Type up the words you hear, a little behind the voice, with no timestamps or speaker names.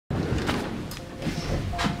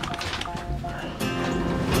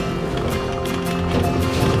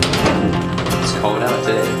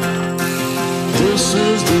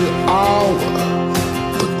This is the hour,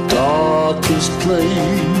 the darkest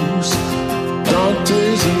place.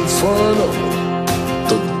 Dante's Inferno,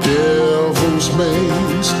 the devil's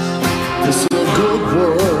maze. It's a good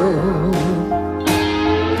world,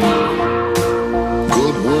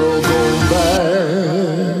 good world going bad.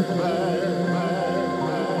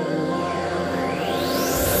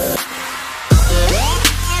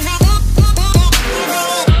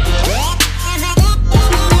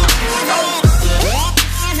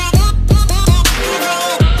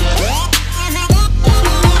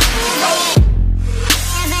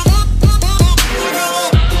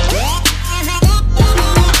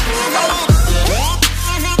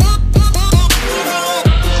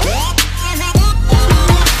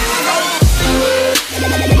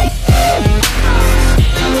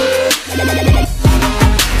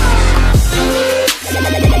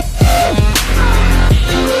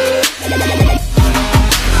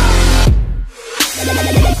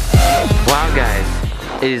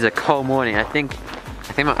 It is a cold morning. I think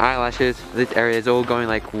my eyelashes, this area is all going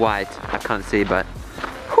like white. I can't see, but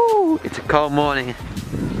whew, it's a cold morning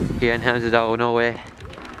here in Hemsedal, Norway.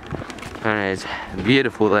 And it's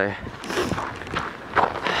beautiful though.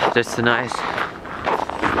 Just so nice.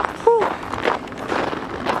 Whew.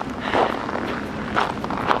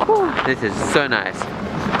 Whew, this is so nice.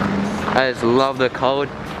 I just love the cold.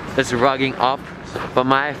 Just rugging up, but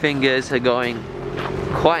my fingers are going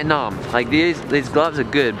quite numb. Like these gloves are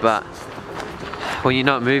good, but when you're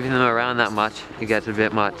not moving them around that much, it gets a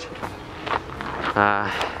bit much.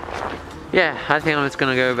 Yeah, I think I'm just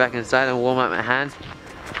gonna go back inside and warm up my hands,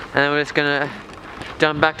 and then we're just gonna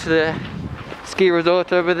jump back to the ski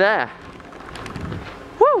resort over there.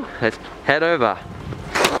 Woo! Let's head over.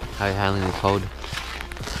 How are you handling the cold?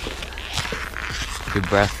 Good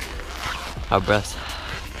breath. Our breaths.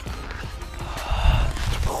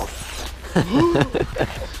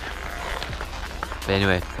 But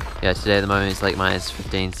anyway, yeah, today at the moment it's like minus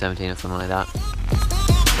 15, 17 or something like that.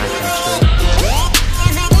 Nice and chilly.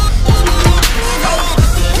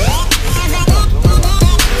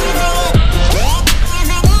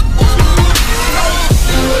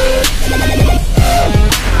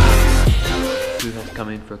 Who has come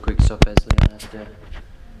in for a quick stop as Leon has to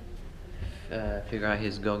figure out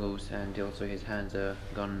his goggles, and also his hands are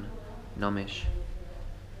gone numbish.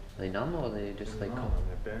 Are they numb or are they just like cold?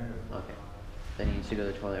 They're bare. Okay. Then he needs to go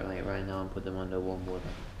to the toilet right now and put them under warm water.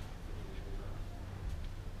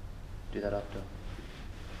 Do that after.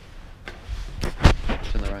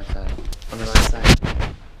 It's on the right side. On the right side.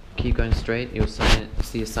 Keep going straight. You'll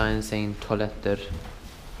see a sign saying toiletter.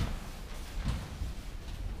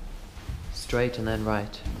 Straight and then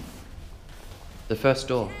right. The first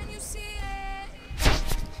door.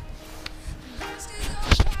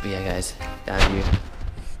 But yeah guys, that view.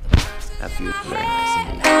 That view is very nice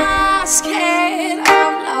indeed.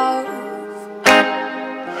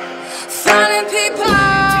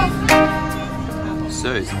 So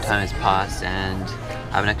some time has passed and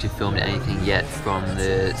I haven't actually filmed anything yet from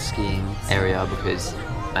the skiing area because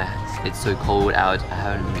it's so cold out. I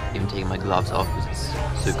haven't even taken my gloves off because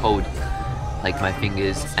it's so cold. Like my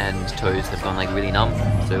fingers and toes have gone like really numb,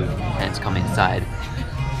 so hence come inside.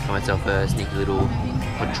 Got myself a sneaky little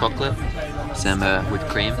hot chocolate, some whipped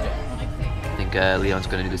cream. I think Leon's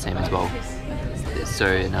going to do the same as well. It's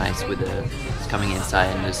so nice with just coming inside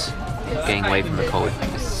and just getting away from the cold.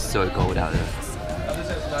 It's so cold out there.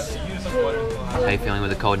 How are you feeling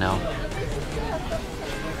with the cold now?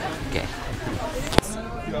 Okay.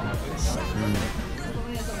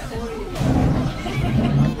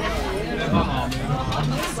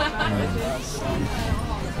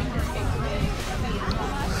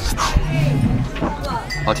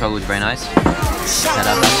 Hot chocolate was very nice. Head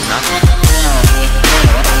up back to nothing.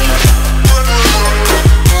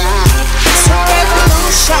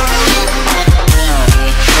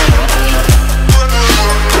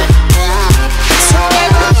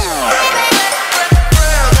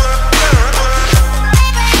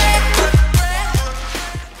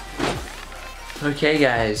 Okay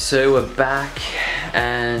guys, so we're back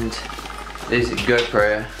and this is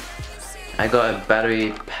GoPro. I got a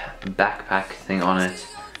battery backpack thing on it, so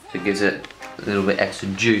it gives it a little bit extra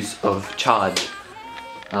juice of charge.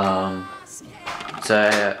 So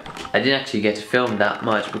I didn't actually get to film that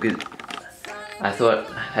much because I thought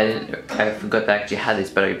I forgot that I actually had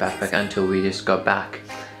this battery backpack until we just got back.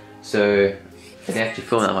 So I didn't actually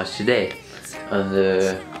film that much today on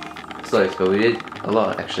the slopes, but we did a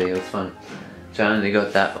lot actually. It was fun. So I only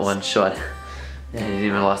got that one shot and it didn't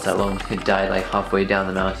even last that long. It died like halfway down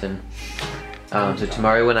the mountain. So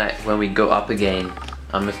tomorrow when we go up again,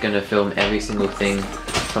 I'm just gonna film every single thing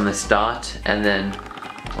from the start, and then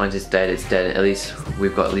once it's dead, it's dead. At least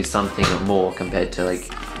we've got at least something more compared to like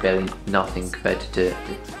barely nothing compared to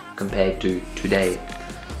today.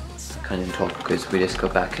 Can't even talk because we just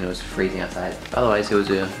got back and it was freezing outside. Otherwise, it was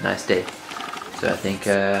a nice day. So I think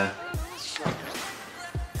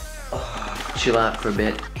chill out for a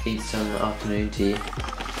bit, eat some afternoon tea,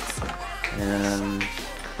 and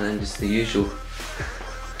then just the usual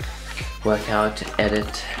workout,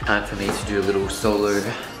 edit. Time for me to do a little solo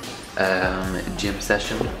gym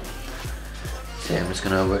session. So I'm just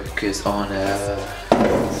gonna focus on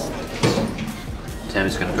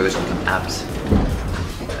some abs.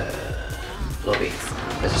 Lobby.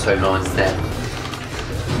 Let's just hope no one's there.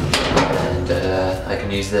 And I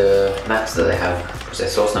can use the mats that they have, because I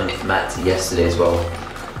saw some mats yesterday as well.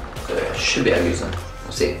 So I should be able to use them.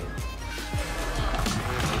 We'll see.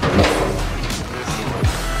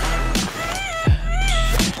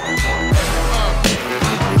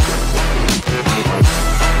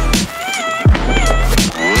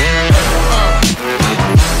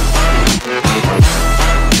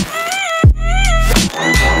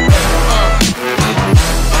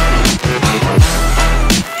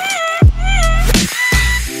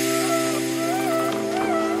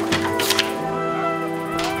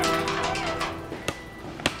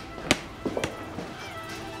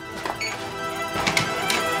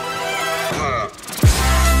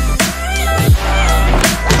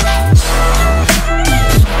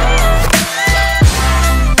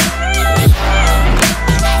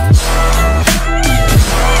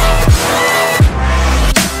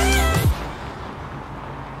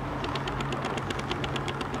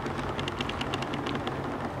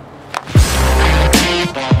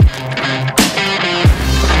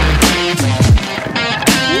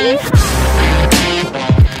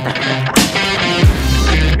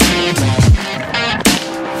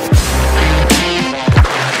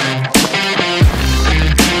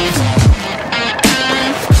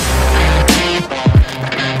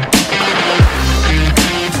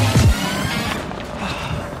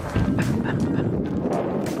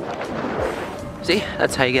 See,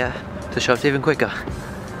 that's how you get to the shops even quicker.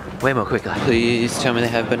 Way more quicker. Please tell me they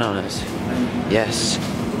have bananas. Yes.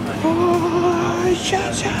 Oh,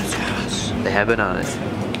 yes, yes, yes. They have bananas.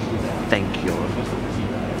 Thank you.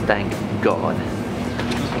 Thank God.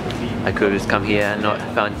 I could have just come here and not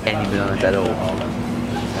found any bananas at all.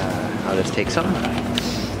 I'll just take some.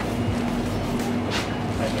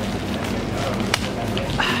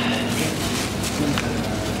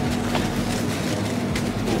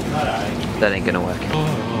 That ain't gonna work.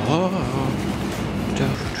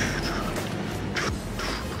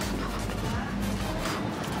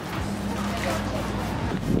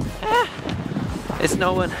 It's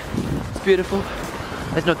snowing. It's beautiful.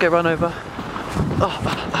 Let's not get run over.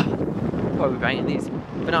 Probably banging these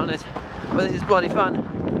bananas. But this is bloody fun.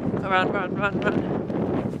 Run, run, run, run.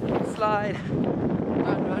 Slide.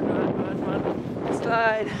 Run, run, run, run, run.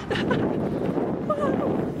 Slide.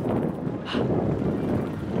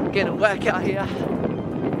 Getting a workout here.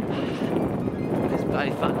 It's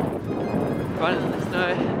bloody fun. Running in the snow.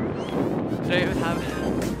 I don't even have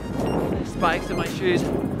spikes in my shoes.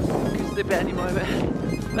 Could slip at any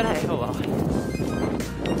moment. But hey, oh well.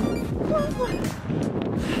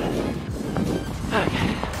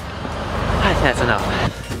 Okay. I think that's enough.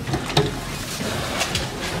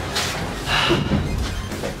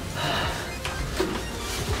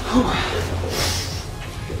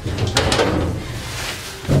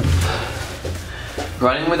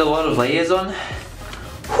 Running with a lot of layers on,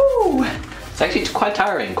 whew, it's actually quite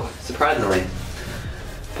tiring, surprisingly.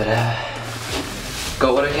 But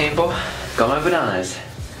got what I came for, got my bananas.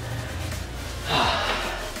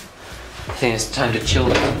 I think it's time to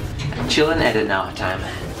chill and edit now. Time.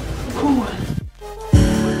 Whew.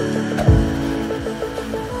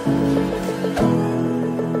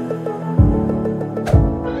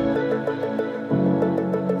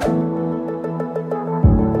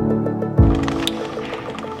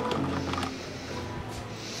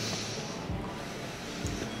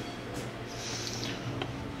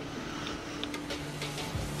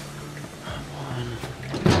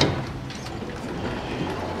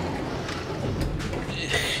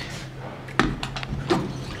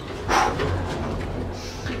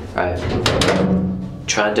 Right,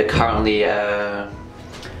 trying to currently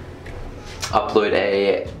upload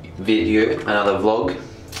a video, another vlog.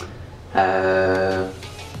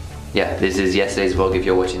 Yeah, this is yesterday's vlog if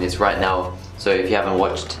you're watching this right now. So if you haven't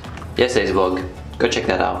watched yesterday's vlog, go check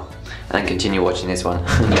that out and then continue watching this one.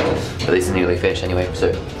 At least it's nearly finished anyway, so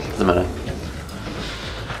it doesn't matter.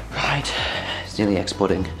 Right, it's nearly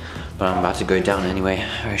exporting, but I'm about to go down anyway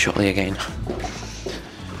very shortly again.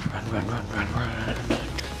 Grab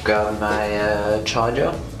my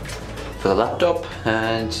charger for the laptop,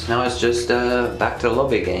 and now it's just back to the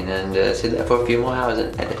lobby again and sit there for a few more hours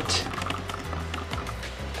and edit.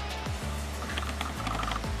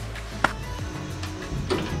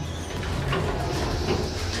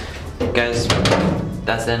 Guys,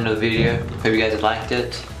 that's the end of the video. Hope you guys liked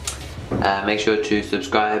it. Make sure to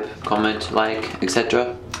subscribe, comment, like,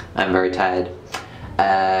 etc. I'm very tired.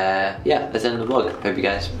 Yeah, that's the end of the vlog. Hope you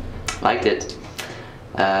guys liked it.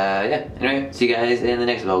 Yeah, anyway, see you guys in the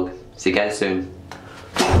next vlog. See you guys soon.